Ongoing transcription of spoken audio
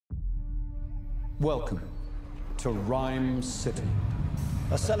Welcome to Rhyme City,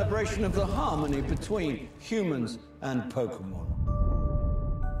 a celebration of the harmony between humans and Pokemon.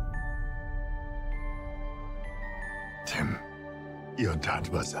 Tim, your dad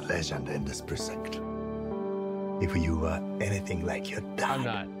was a legend in this precinct. If you were anything like your dad... I'm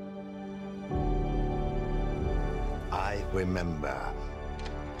not. I remember.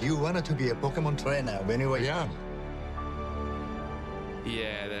 You wanted to be a Pokemon trainer when you were young.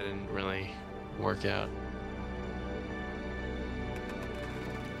 Yeah, that didn't really work out.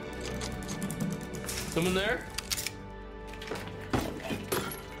 Someone there?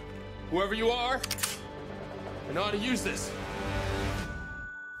 Whoever you are, I know how to use this.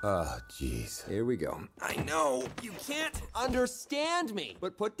 Oh, jeez. Here we go. I know you can't understand me,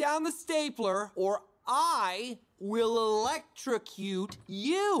 but put down the stapler or I will electrocute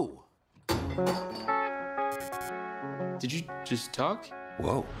you. Did you just talk?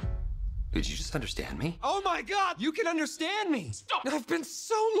 Whoa. Did you just understand me? Oh my God, you can understand me. Stop. I've been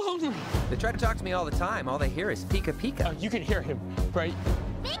so lonely. They try to talk to me all the time. All they hear is Pika Pika. You can hear him, right?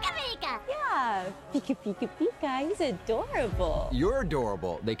 Pika Pika! Yeah, Pika Pika Pika, he's adorable. You're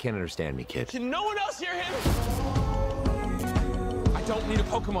adorable. They can't understand me, kid. Can no one else hear him? I don't need a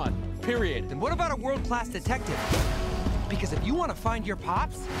Pokemon, period. Then what about a world-class detective? Because if you want to find your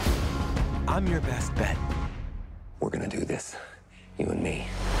pops, I'm your best bet. We're gonna do this. You and me.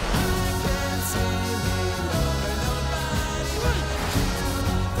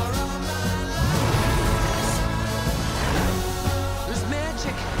 There's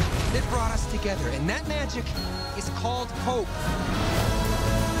magic that brought us together, and that magic is called hope.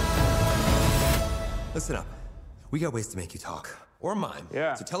 Listen up. We got ways to make you talk. Or mime.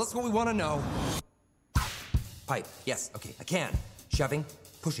 Yeah. So tell us what we want to know. Pipe. Yes. Okay. I can. Shoving.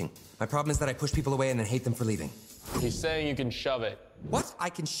 Pushing. My problem is that I push people away and then hate them for leaving. He's saying you can shove it. What? I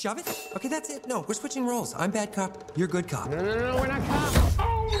can shove it? Okay, that's it. No, we're switching roles. I'm bad cop. You're good cop. No, we're not cops.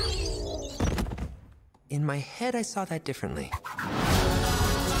 In my head, I saw that differently.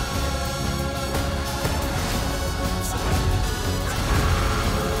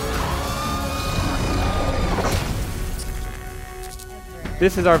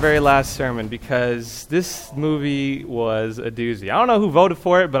 This is our very last sermon because this movie was a doozy. I don't know who voted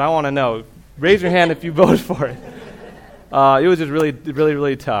for it, but I want to know. Raise your hand if you voted for it. It was just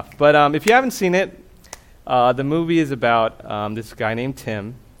really tough. But if you haven't seen it, the movie is about this guy named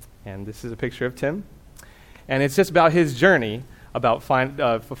Tim, and this is a picture of Tim. And it's just about his journey about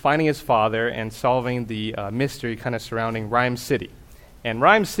finding his father and solving the mystery kind of surrounding Rhyme City. And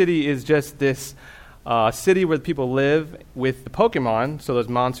Rhyme City is just this city where people live with the Pokemon, so those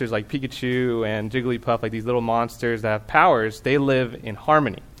monsters like Pikachu and Jigglypuff, like these little monsters that have powers, they live in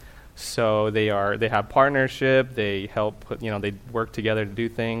harmony. So they have partnership, they help, they work together to do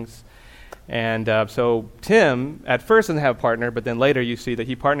things. And so Tim, at first doesn't have a partner, but then later you see that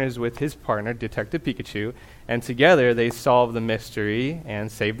he partners with his partner, Detective Pikachu, and together they solve the mystery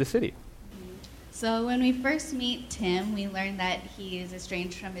and save the city. So when we first meet Tim, we learn that he is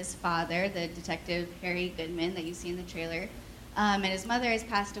estranged from his father, the detective Harry Goodman that you see in the trailer. And his mother has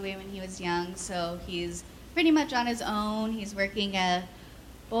passed away when he was young, so he's pretty much on his own. He's working a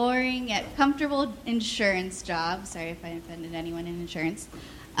boring yet comfortable insurance job. Sorry if I offended anyone in insurance.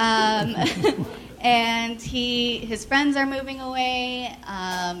 And his friends are moving away,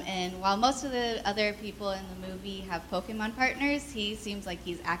 and while most of the other people in the movie have Pokemon partners, he seems like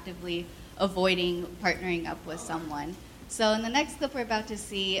he's actively avoiding partnering up with someone. So in the next clip we're about to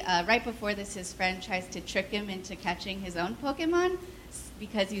see, right before this, his friend tries to trick him into catching his own Pokemon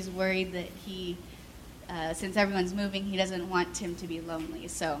because he's worried that since everyone's moving, he doesn't want Tim to be lonely.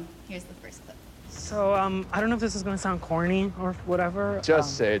 So here's the first clip. So, I don't know if this is going to sound corny or whatever.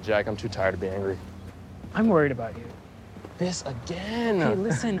 Just say it, Jack. I'm too tired to be angry. I'm worried about you. This again. Hey,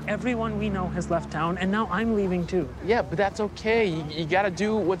 listen, everyone we know has left town, and now I'm leaving too. Yeah, but that's okay. You got to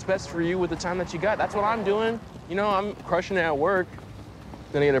do what's best for you with the time that you got. That's what I'm doing. I'm crushing it at work.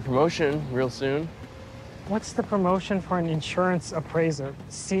 Gonna get a promotion real soon. What's the promotion for an insurance appraiser?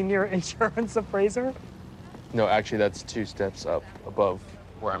 Senior insurance appraiser? No, actually, that's 2 steps up above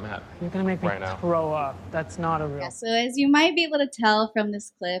where I'm at. You're gonna make me right now. throw up. That's not a real. Yeah, so as you might be able to tell from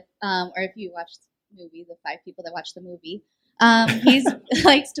this clip, or if you watched the movie, the 5 people that watched the movie, he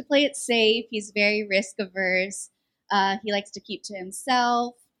likes to play it safe. He's very risk averse. He likes to keep to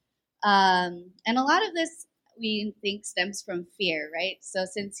himself. And a lot of this we think stems from fear, right? So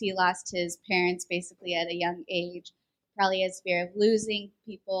since he lost his parents basically at a young age, probably has fear of losing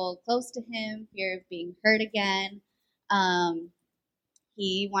people close to him, fear of being hurt again.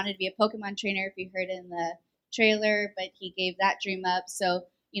 He wanted to be a Pokemon trainer, if you heard in the trailer, but he gave that dream up. So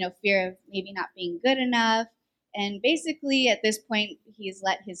fear of maybe not being good enough. And basically, at this point, he's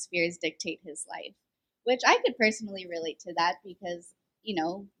let his fears dictate his life, which I could personally relate to that because,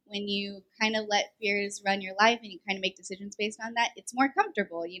 when you kind of let fears run your life and you kind of make decisions based on that, it's more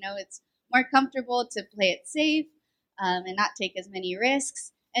comfortable. It's more comfortable to play it safe and not take as many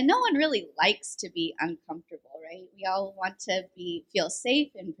risks. And no one really likes to be uncomfortable, right? We all want to feel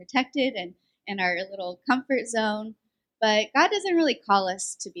safe and protected and in our little comfort zone. But God doesn't really call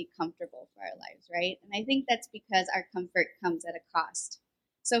us to be comfortable for our lives, right? And I think that's because our comfort comes at a cost.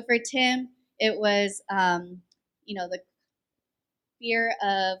 So for Tim, it was, the fear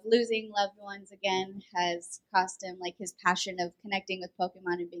of losing loved ones again has cost him like his passion of connecting with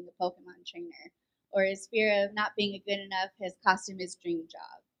Pokemon and being a Pokemon trainer. Or his fear of not being good enough has cost him his dream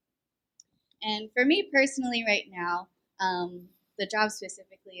job. And for me personally right now, the job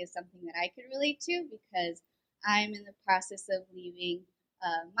specifically is something that I could relate to because I'm in the process of leaving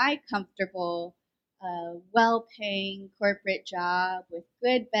my comfortable, well-paying corporate job with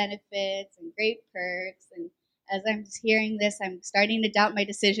good benefits and great perks. And as I'm hearing this, I'm starting to doubt my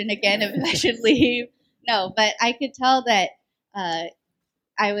decision again if I should leave. No, but I could tell that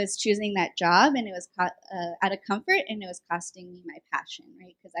I was choosing that job and it was out of comfort and it was costing me my passion,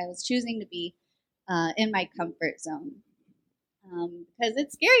 right? Because I was choosing to be in my comfort zone. Because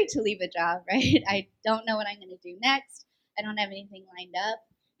it's scary to leave a job, right? I don't know what I'm going to do next. I don't have anything lined up.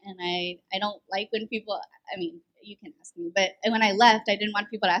 And I don't like when people, you can ask me, but when I left, I didn't want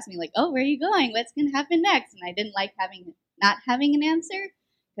people to ask me like, oh, where are you going? What's going to happen next? And I didn't like not having an answer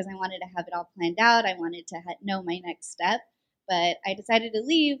because I wanted to have it all planned out. I wanted to know my next step. But I decided to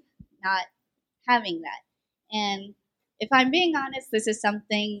leave not having that. And if I'm being honest, this is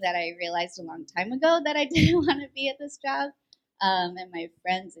something that I realized a long time ago that I didn't want to be at this job. And my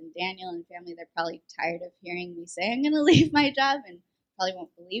friends and Daniel and family, they're probably tired of hearing me say I'm going to leave my job and probably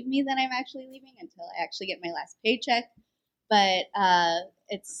won't believe me that I'm actually leaving until I actually get my last paycheck. But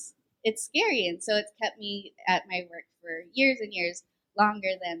it's scary. And so it's kept me at my work for years and years longer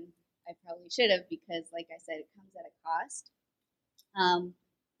than I probably should have because, like I said, it comes at a cost.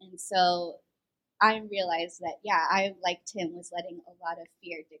 And so I realized that, I, like Tim, was letting a lot of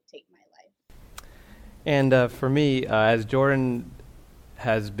fear dictate my life. And for me, as Jordan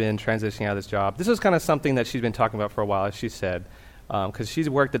has been transitioning out of this job, this was kind of something that she's been talking about for a while, as she said, because she's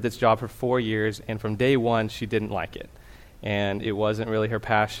worked at this job for 4 years, and from day one, she didn't like it. And it wasn't really her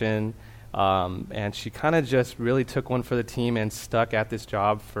passion, and she kind of just really took one for the team and stuck at this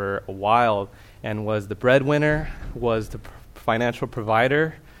job for a while and was the breadwinner, was the financial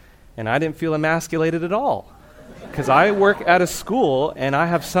provider, and I didn't feel emasculated at all. Because I work at a school, and I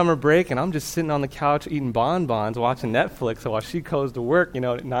have summer break, and I'm just sitting on the couch eating bonbons, watching Netflix while she goes to work,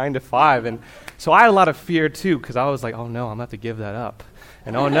 9 to 5. And so I had a lot of fear, too, because I was like, oh, no, I'm going to have to give that up.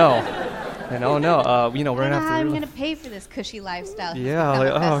 And oh, no. And oh, no, we're going to have to... I'm going to pay for this cushy lifestyle. Yeah,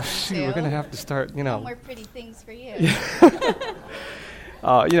 like, oh, shoot, we're going to have to start, No more pretty things for you.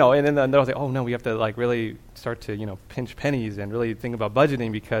 And then they'll say, oh, no, we have to, really start to, pinch pennies and really think about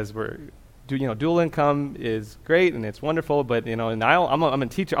budgeting because dual income is great and it's wonderful, but and I'm a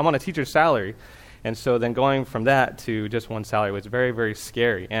teacher. I'm on a teacher's salary, and so then going from that to just one salary was very, very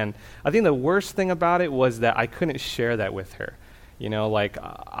scary. And I think the worst thing about it was that I couldn't share that with her.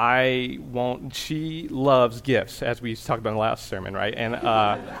 She loves gifts, as we talked about in the last sermon, right? And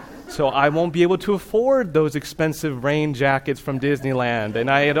so I won't be able to afford those expensive rain jackets from Disneyland, and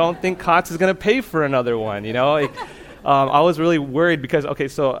I don't think COTS is going to pay for another one. I was really worried because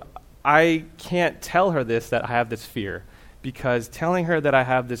so I can't tell her that I have this fear, because telling her that I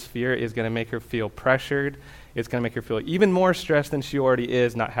have this fear is going to make her feel pressured. It's going to make her feel even more stressed than she already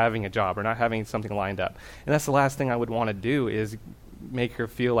is not having a job or not having something lined up. And that's the last thing I would want to do is make her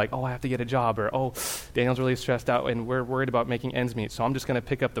feel like, oh, I have to get a job, or, oh, Daniel's really stressed out and we're worried about making ends meet, so I'm just going to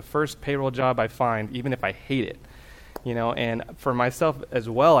pick up the first payroll job I find, even if I hate it. And for myself as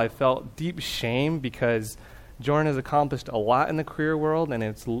well, I felt deep shame because Jordan has accomplished a lot in the career world, and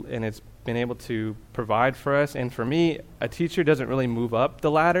it's been able to provide for us. And for me, a teacher doesn't really move up the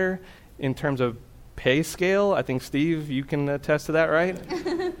ladder in terms of pay scale. I think, Steve, you can attest to that, right?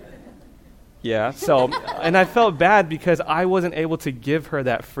 Yeah. So, and I felt bad because I wasn't able to give her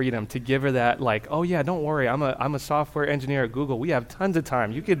that freedom, to give her that oh yeah, don't worry, I'm a software engineer at Google. We have tons of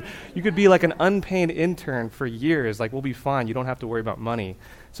time. You could be like an unpaid intern for years. We'll be fine. You don't have to worry about money.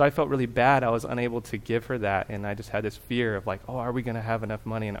 So I felt really bad. I was unable to give her that, and I just had this fear of oh, are we going to have enough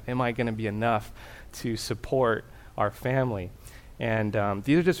money, and am I going to be enough to support our family? And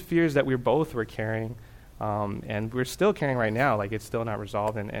these are just fears that we both were carrying. And we're still carrying right now. It's still not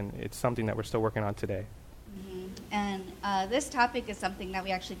resolved, and it's something that we're still working on today. Mm-hmm. And this topic is something that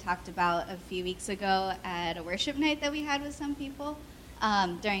we actually talked about a few weeks ago at a worship night that we had with some people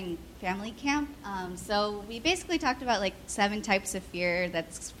during family camp. So we basically talked about like 7 types of fear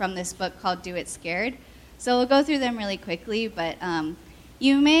that's from this book called Do It Scared. So we'll go through them really quickly, but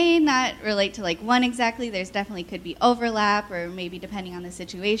you may not relate to like one exactly. There's definitely could be overlap, or maybe depending on the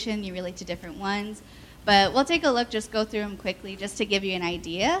situation, you relate to different ones. But we'll take a look, just go through them quickly just to give you an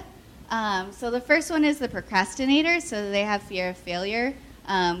idea. So the first one is the procrastinator. So they have fear of failure.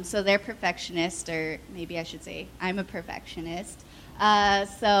 So they're perfectionist, or maybe I should say I'm a perfectionist.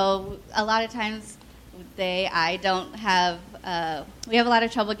 So a lot of times we have a lot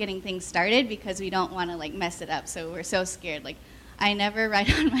of trouble getting things started because we don't want to like mess it up. So we're so scared. Like I never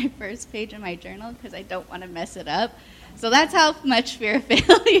write on my first page in my journal because I don't want to mess it up. So that's how much fear of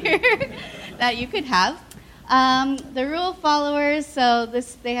failure that you could have. The rule followers, so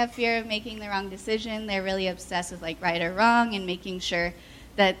they have fear of making the wrong decision. They're really obsessed with like right or wrong and making sure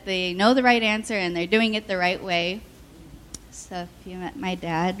that they know the right answer and they're doing it the right way. So if you met my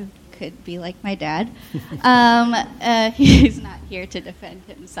dad, could be like my dad. He's not here to defend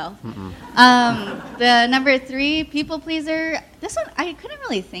himself. The number 3, people pleaser. This one, I couldn't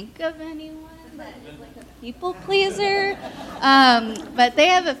really think of anyone that is like a people pleaser. But they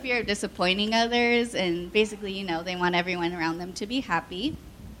have a fear of disappointing others, and basically, they want everyone around them to be happy.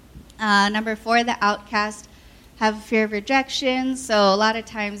 Number 4, the outcast, have a fear of rejection. So a lot of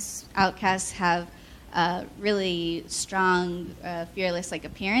times outcasts have really strong, fearless like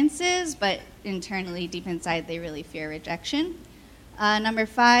appearances, but internally, deep inside, they really fear rejection. Number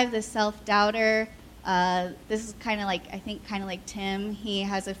 5, the self-doubter. This is kind of like Tim. He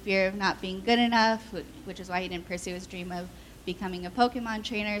has a fear of not being good enough, which is why he didn't pursue his dream of becoming a Pokemon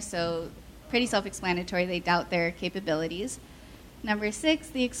trainer. So pretty self-explanatory. They doubt their capabilities. Number 6,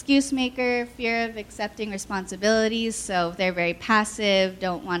 the excuse maker, fear of accepting responsibilities. So they're very passive,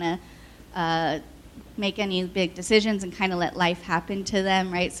 don't want to make any big decisions and kind of let life happen to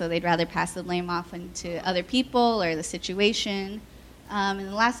them, right? So they'd rather pass the blame off into other people or the situation. And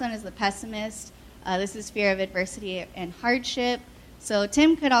the last one is the pessimist. This is fear of adversity and hardship. So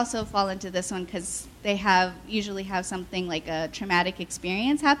Tim could also fall into this one because they usually have something like a traumatic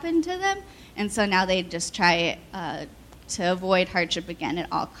experience happen to them, and so now they just try to avoid hardship again at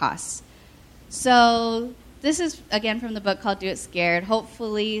all costs. So this is, again, from the book called Do It Scared.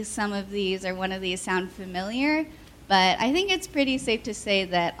 Hopefully some of these or one of these sound familiar, but I think it's pretty safe to say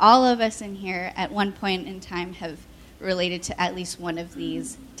that all of us in here at one point in time have related to at least one of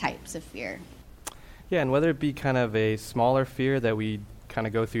these types of fear. Yeah, and whether it be kind of a smaller fear that we kind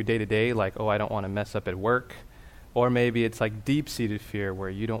of go through day to day, like, I don't want to mess up at work, or maybe it's like deep-seated fear where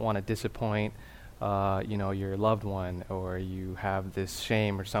you don't want to disappoint your loved one, or you have this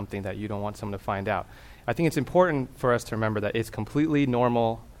shame or something that you don't want someone to find out. I think it's important for us to remember that it's completely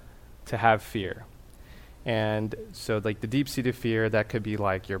normal to have fear. And so like the deep-seated fear, that could be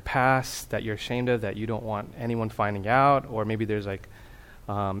like your past that you're ashamed of, that you don't want anyone finding out, or maybe there's like,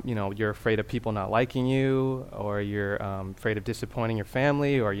 you're afraid of people not liking you, or you're afraid of disappointing your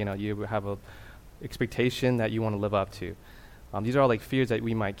family, or, you have a expectation that you want to live up to. These are all like fears that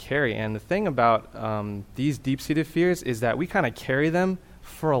we might carry. And the thing about these deep-seated fears is that we kind of carry them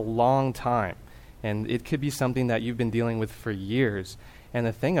for a long time. And it could be something that you've been dealing with for years. And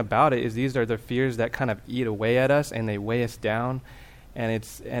the thing about it is these are the fears that kind of eat away at us and they weigh us down.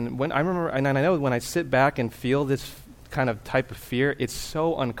 And when I know when I sit back and feel this kind of type of fear, it's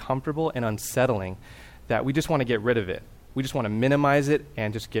so uncomfortable and unsettling that we just want to get rid of it. We just want to minimize it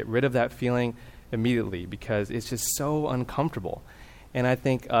and just get rid of that feeling immediately because it's just so uncomfortable. And I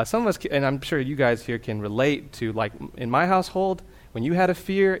think some of us, and I'm sure you guys here can relate to, like in my household, when you had a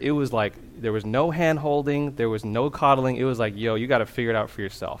fear, it was like there was no hand-holding, there was no coddling. It was like, you got to figure it out for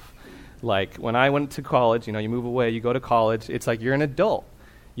yourself. Like when I went to college, you move away, you go to college, it's like you're an adult.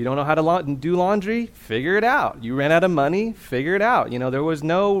 You don't know how to do laundry? Figure it out. You ran out of money? Figure it out. There was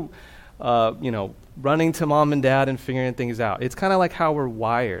no, running to mom and dad and figuring things out. It's kind of like how we're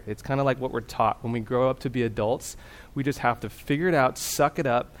wired. It's kind of like what we're taught. When we grow up to be adults, we just have to figure it out, suck it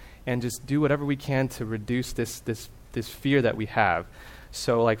up, and just do whatever we can to reduce this fear that we have.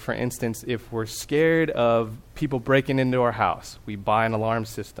 So like, for instance, if we're scared of people breaking into our house, we buy an alarm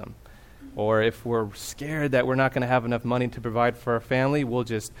system. Or if we're scared that we're not going to have enough money to provide for our family, we'll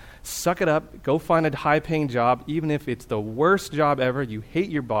just suck it up, go find a high-paying job, even if it's the worst job ever. You hate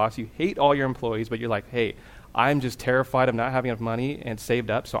your boss, you hate all your employees, but you're like, hey, I'm just terrified of not having enough money and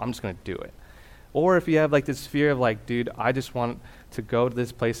saved up, so I'm just going to do it. Or if you have like this fear of like, dude, I just want to go to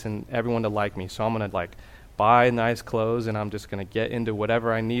this place and everyone to like me, so I'm going to like buy nice clothes and I'm just going to get into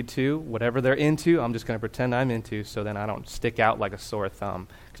whatever I need to. Whatever they're into, I'm just going to pretend I'm into so then I don't stick out like a sore thumb.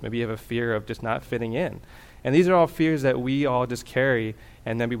 Because maybe you have a fear of just not fitting in. And these are all fears that we all just carry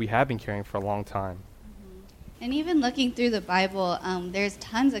and maybe we have been carrying for a long time. And even looking through the Bible, there's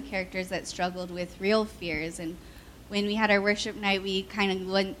tons of characters that struggled with real fears. And when we had our worship night, we kind of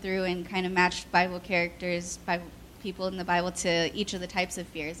went through and kind of matched Bible characters, Bible people in the Bible to each of the types of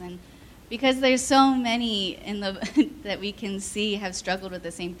fears. And because there's so many in the that we can see have struggled with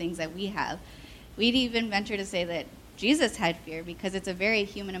the same things that we have, we'd even venture to say that Jesus had fear because it's a very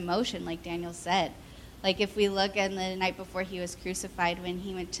human emotion, like Daniel said. Like if we look at the night before he was crucified, when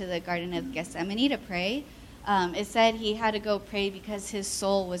he went to the Garden of Gethsemane to pray, it said he had to go pray because his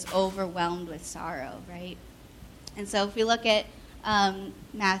soul was overwhelmed with sorrow, right? And so if we look at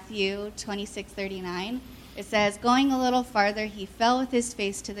Matthew 26:39, it says, going a little farther, he fell with his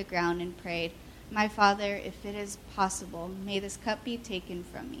face to the ground and prayed, my Father, if it is possible, may this cup be taken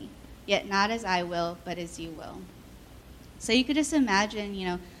from me, yet not as I will, but as you will. So you could just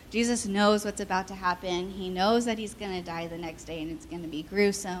imagine, Jesus knows what's about to happen. He knows that he's going to die the next day and it's going to be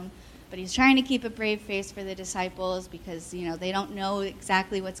gruesome. But he's trying to keep a brave face for the disciples because, they don't know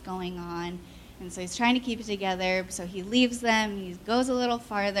exactly what's going on. And so he's trying to keep it together. So he leaves them. He goes a little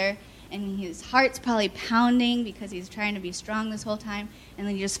farther. And his heart's probably pounding because he's trying to be strong this whole time. And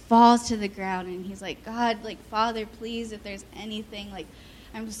then he just falls to the ground. And he's like, God, Father, please, if there's anything,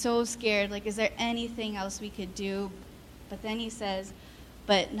 I'm so scared. Is there anything else we could do? But then he says,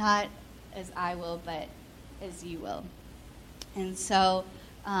 but not as I will, but as you will. And so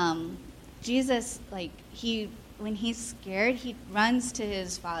Jesus, when he's scared, he runs to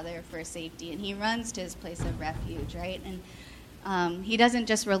his Father for safety, and he runs to his place of refuge, right? And he doesn't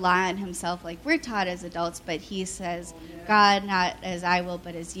just rely on himself like we're taught as adults, but he says, God, not as I will,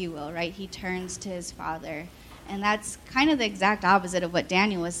 but as you will, right? He turns to his Father. And that's kind of the exact opposite of what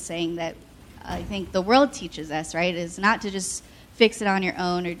Daniel was saying that I think the world teaches us, right? Is not to just fix it on your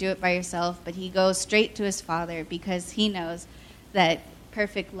own or do it by yourself, but he goes straight to his Father because he knows that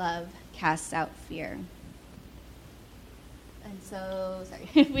perfect love casts out fear. And so,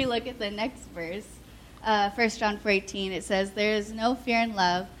 if we look at the next verse, 1 John 4:18, it says, there is no fear in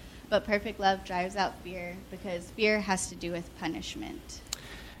love, but perfect love drives out fear because fear has to do with punishment.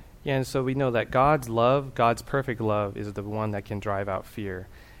 Yeah, and so we know that God's love, God's perfect love, is the one that can drive out fear.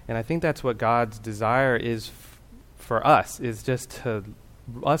 And I think that's what God's desire is for us, is just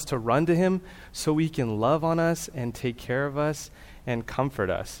us to run to him so he can love on us and take care of us and comfort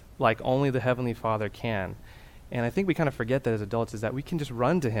us like only the Heavenly Father can. And I think we kind of forget that as adults, is that we can just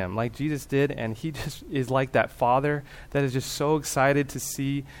run to him like Jesus did, and he just is like that father that is just so excited to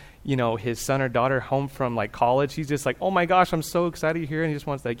see, his son or daughter home from college. He's just like, oh my gosh, I'm so excited you're here, and he just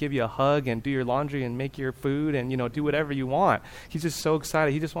wants to give you a hug and do your laundry and make your food and, do whatever you want. He's just so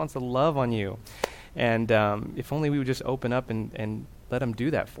excited. He just wants to love on you. And if only we would just open up and let him do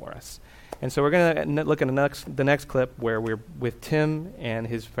that for us. And so we're going to look at the next clip where we're with Tim and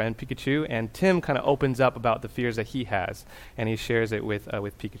his friend Pikachu, and Tim kind of opens up about the fears that he has, and he shares it with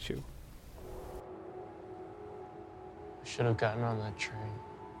Pikachu. I should have gotten on that train.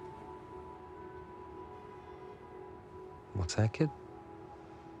 What's that, kid?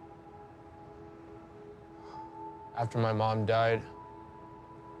 After my mom died,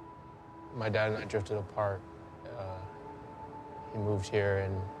 my dad and I drifted apart. He moved here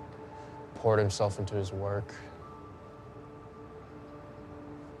and poured himself into his work.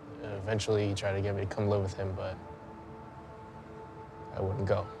 And eventually, he tried to get me to come live with him, but I wouldn't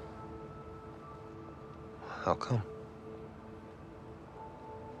go. How come?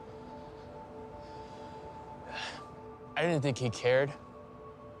 I didn't think he cared.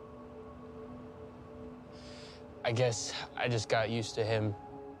 I guess I just got used to him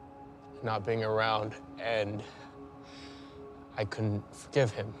not being around, and I couldn't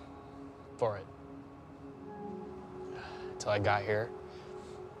forgive him for it until I got here,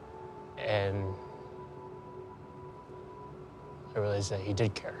 and I realized that he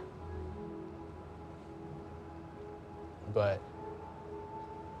did care. But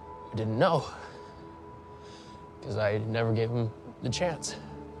I didn't know, because I never gave him the chance.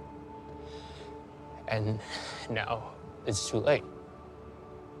 And now it's too late.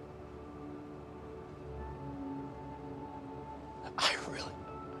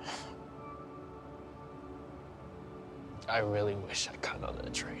 I really wish I got on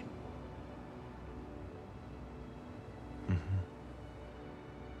that train. Mm-hmm.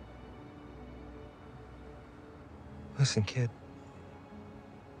 Listen, kid.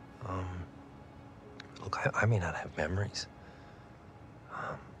 Look, I may not have memories,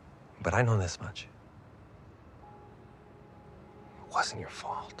 but I know this much. wasn't your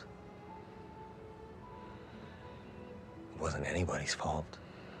fault. It wasn't anybody's fault.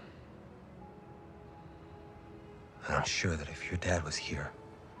 And I'm sure that if your dad was here,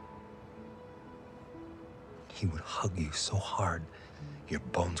 he would hug you so hard, your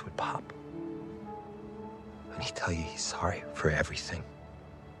bones would pop. And he'd tell you he's sorry for everything.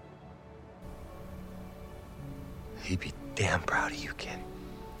 He'd be damn proud of you, kid.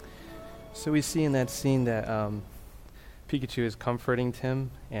 So we see in that scene that Pikachu is comforting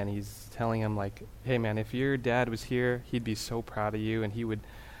Tim, and he's telling him, like, hey, man, if your dad was here, he'd be so proud of you, and he would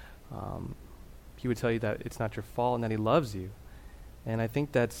tell you that it's not your fault and that he loves you. And I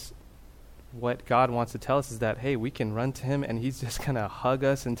think that's what God wants to tell us, is that, hey, we can run to him, and he's just going to hug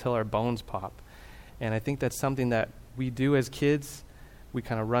us until our bones pop. And I think that's something that we do as kids. We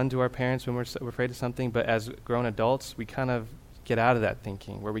kind of run to our parents when we're afraid of something, but as grown adults, we kind of get out of that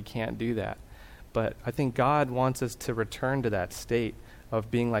thinking where we can't do that. But I think God wants us to return to that state of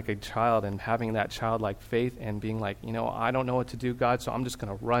being like a child and having that childlike faith and being like, I don't know what to do, God, so I'm just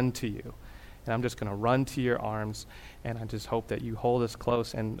going to run to you. And I'm just going to run to your arms, and I just hope that you hold us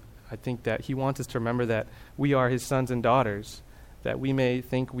close. And I think that he wants us to remember that we are his sons and daughters, that we may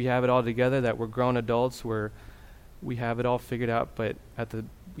think we have it all together, that we're grown adults, we have it all figured out, but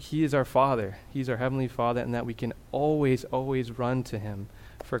he is our Father. He's our Heavenly Father, and that we can always, always run to him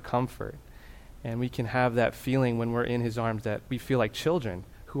for comfort. And we can have that feeling when we're in his arms that we feel like children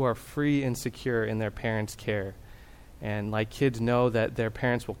who are free and secure in their parents' care. And like kids know that their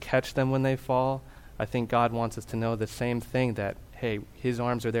parents will catch them when they fall, I think God wants us to know the same thing, that, hey, his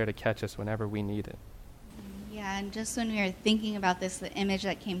arms are there to catch us whenever we need it. Yeah, and just when we were thinking about this, the image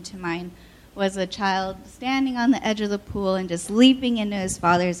that came to mind was a child standing on the edge of the pool and just leaping into his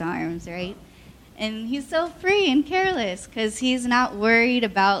father's arms, right? And he's so free and careless because he's not worried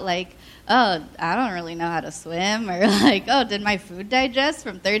about, like, oh, I don't really know how to swim, or like, oh, did my food digest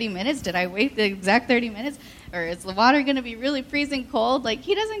from 30 minutes? Did I wait the exact 30 minutes? Or is the water going to be really freezing cold? Like,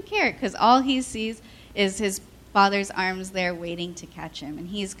 he doesn't care because all he sees is his father's arms there waiting to catch him. And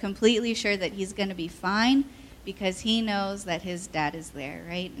he's completely sure that he's going to be fine because he knows that his dad is there,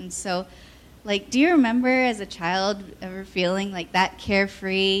 right? And so, like, do you remember as a child ever feeling like that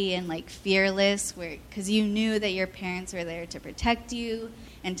carefree and like fearless, where because you knew that your parents were there to protect you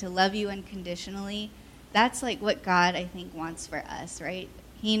and to love you unconditionally? That's like what God, I think, wants for us, right?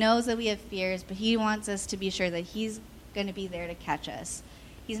 He knows that we have fears, but he wants us to be sure that he's going to be there to catch us.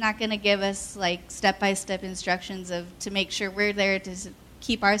 He's not going to give us like step-by-step instructions to make sure we're there to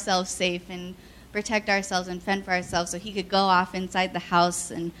keep ourselves safe and protect ourselves and fend for ourselves so he could go off inside the house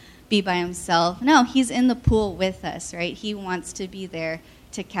and be by himself. No, he's in the pool with us, right? He wants to be there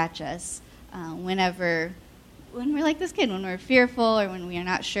to catch us when we're like this kid, when we're fearful or when we are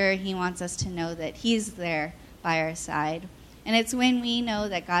not sure. He wants us to know that he's there by our side. And it's when we know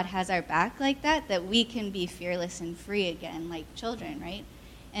that God has our back like that we can be fearless and free again, like children, right?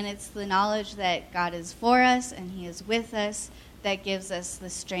 And it's the knowledge that God is for us and he is with us that gives us the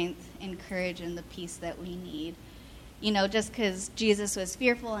strength and courage and the peace that we need. Just because Jesus was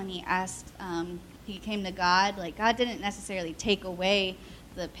fearful and he came to God, like, God didn't necessarily take away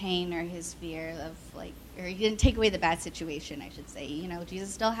the pain or his fear or he didn't take away the bad situation, I should say.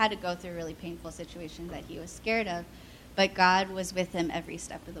 Jesus still had to go through really painful situations that he was scared of, but God was with him every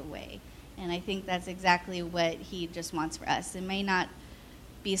step of the way. And I think that's exactly what he just wants for us. It may not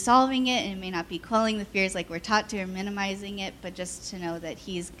be solving it, and it may not be quelling the fears like we're taught to or minimizing it, but just to know that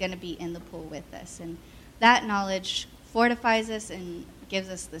he's going to be in the pool with us. And that knowledge fortifies us and gives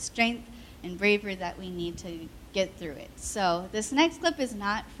us the strength and bravery that we need to get through it. So this next clip is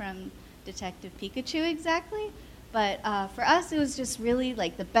not from Detective Pikachu exactly, but for us it was just really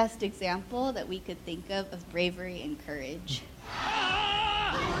like the best example that we could think of bravery and courage.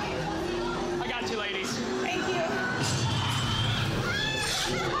 I got you, ladies. Thank you.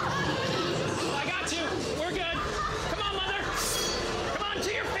 I got you. We're good. Come on, Mother. Come on,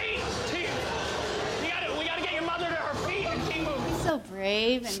 to your feet. We gotta get your mother to her feet and keep moving. So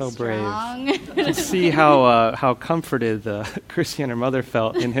brave and so strong. To see how comforted Chrissy and her mother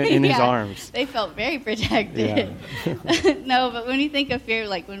felt in his arms. They felt very protected. Yeah. No, but when you think of fear,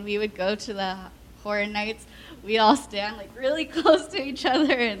 like when we would go to the horror nights, we all stand like really close to each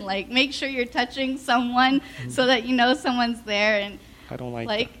other and like make sure you're touching someone so that you know someone's there. And I don't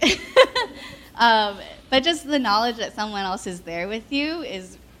like that. But just the knowledge that someone else is there with you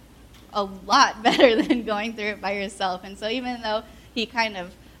is a lot better than going through it by yourself. And so even though he kind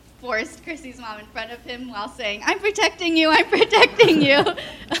of forced Chrissy's mom in front of him while saying, I'm protecting you, I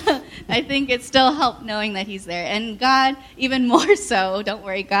think it still helped knowing that he's there. And God, even more so, don't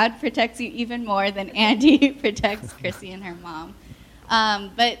worry, God protects you even more than Andy protects Chrissy and her mom.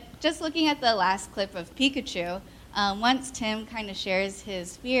 But just looking at the last clip of Pikachu, once Tim kind of shares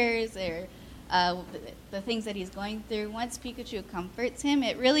his fears or the things that he's going through, once Pikachu comforts him,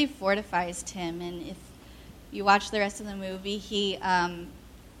 it really fortifies Tim. And if you watch the rest of the movie, he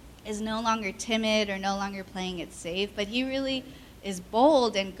is no longer timid or no longer playing it safe, but he really is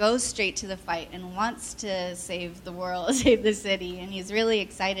bold and goes straight to the fight and wants to save the world, save the city, and he's really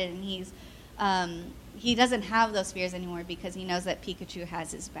excited, and he doesn't have those fears anymore because he knows that Pikachu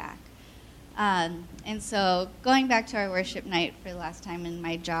has his back. And so going back to our worship night for the last time in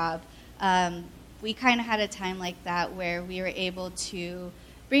my job, we kind of had a time like that where we were able to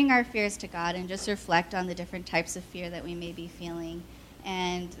bring our fears to God and just reflect on the different types of fear that we may be feeling.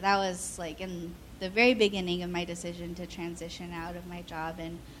 And that was like in the very beginning of my decision to transition out of my job.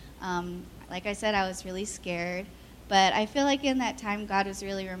 And like I said, I was really scared. But I feel like in that time, God was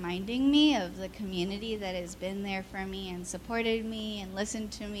really reminding me of the community that has been there for me and supported me and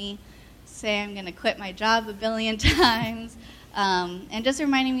listened to me say I'm going to quit my job a billion times. And just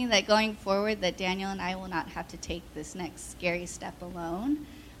reminding me that going forward, that Daniel and I will not have to take this next scary step alone,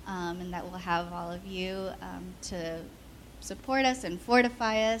 and that we'll have all of you to support us and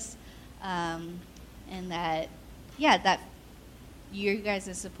fortify us, and that, that your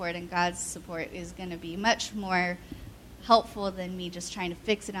guys' support and God's support is going to be much more helpful than me just trying to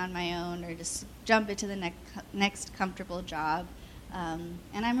fix it on my own or just jump into the next comfortable job. And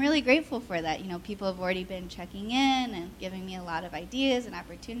I'm really grateful for that. You know, people have already been checking in and giving me a lot of ideas and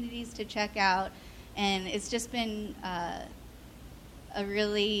opportunities to check out, and it's just been a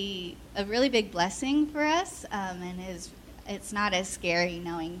really big blessing for us, and it's not as scary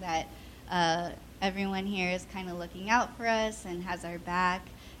knowing that everyone here is kind of looking out for us and has our back.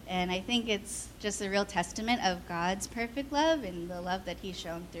 And I think it's just a real testament of God's perfect love and the love that He's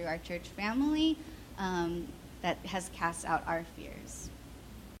shown through our church family that has cast out our fears.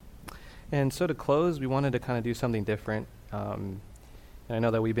 And so to close, we wanted to kind of do something different. And I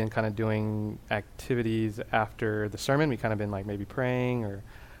know that we've been kind of doing activities after the sermon. We kind of been like maybe praying or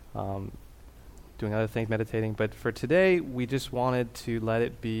doing other things, meditating. But for today, we just wanted to let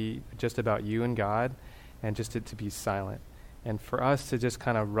it be just about you and God and just it to be silent. And for us to just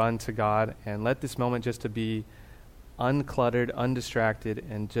kind of run to God and let this moment just to be uncluttered, undistracted,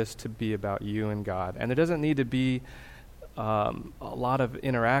 and just to be about you and God. And there doesn't need to be a lot of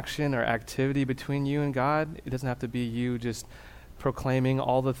interaction or activity between you and God. It doesn't have to be you just proclaiming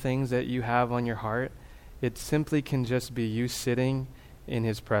all the things that you have on your heart. It simply can just be you sitting in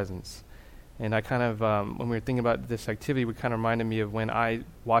His presence. And I kind of, when we were thinking about this activity, it kind of reminded me of when I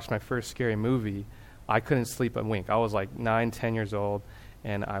watched my first scary movie. I couldn't sleep a wink. I was like 9, 10 years old,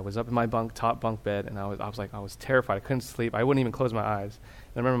 and I was up in my top bunk bed, and I was terrified. I couldn't sleep. I wouldn't even close my eyes.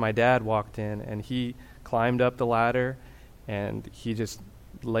 And I remember my dad walked in, and he climbed up the ladder, and he just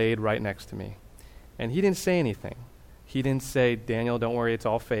laid right next to me. And he didn't say anything. He didn't say, "Daniel, don't worry, it's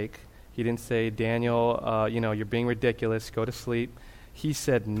all fake." He didn't say, "Daniel, you're being ridiculous, go to sleep." He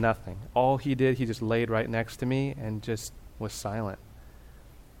said nothing. All he did, he just laid right next to me and just was silent.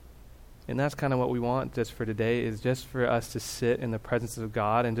 And that's kind of what we want just for today, is just for us to sit in the presence of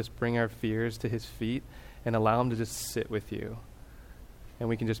God and just bring our fears to His feet and allow Him to just sit with you. And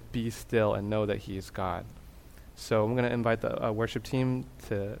we can just be still and know that He is God. So I'm going to invite the worship team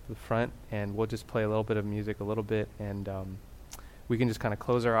to the front, and we'll just play a little bit of music a little bit, and we can just kind of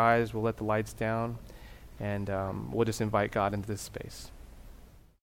close our eyes. We'll let the lights down, and we'll just invite God into this space.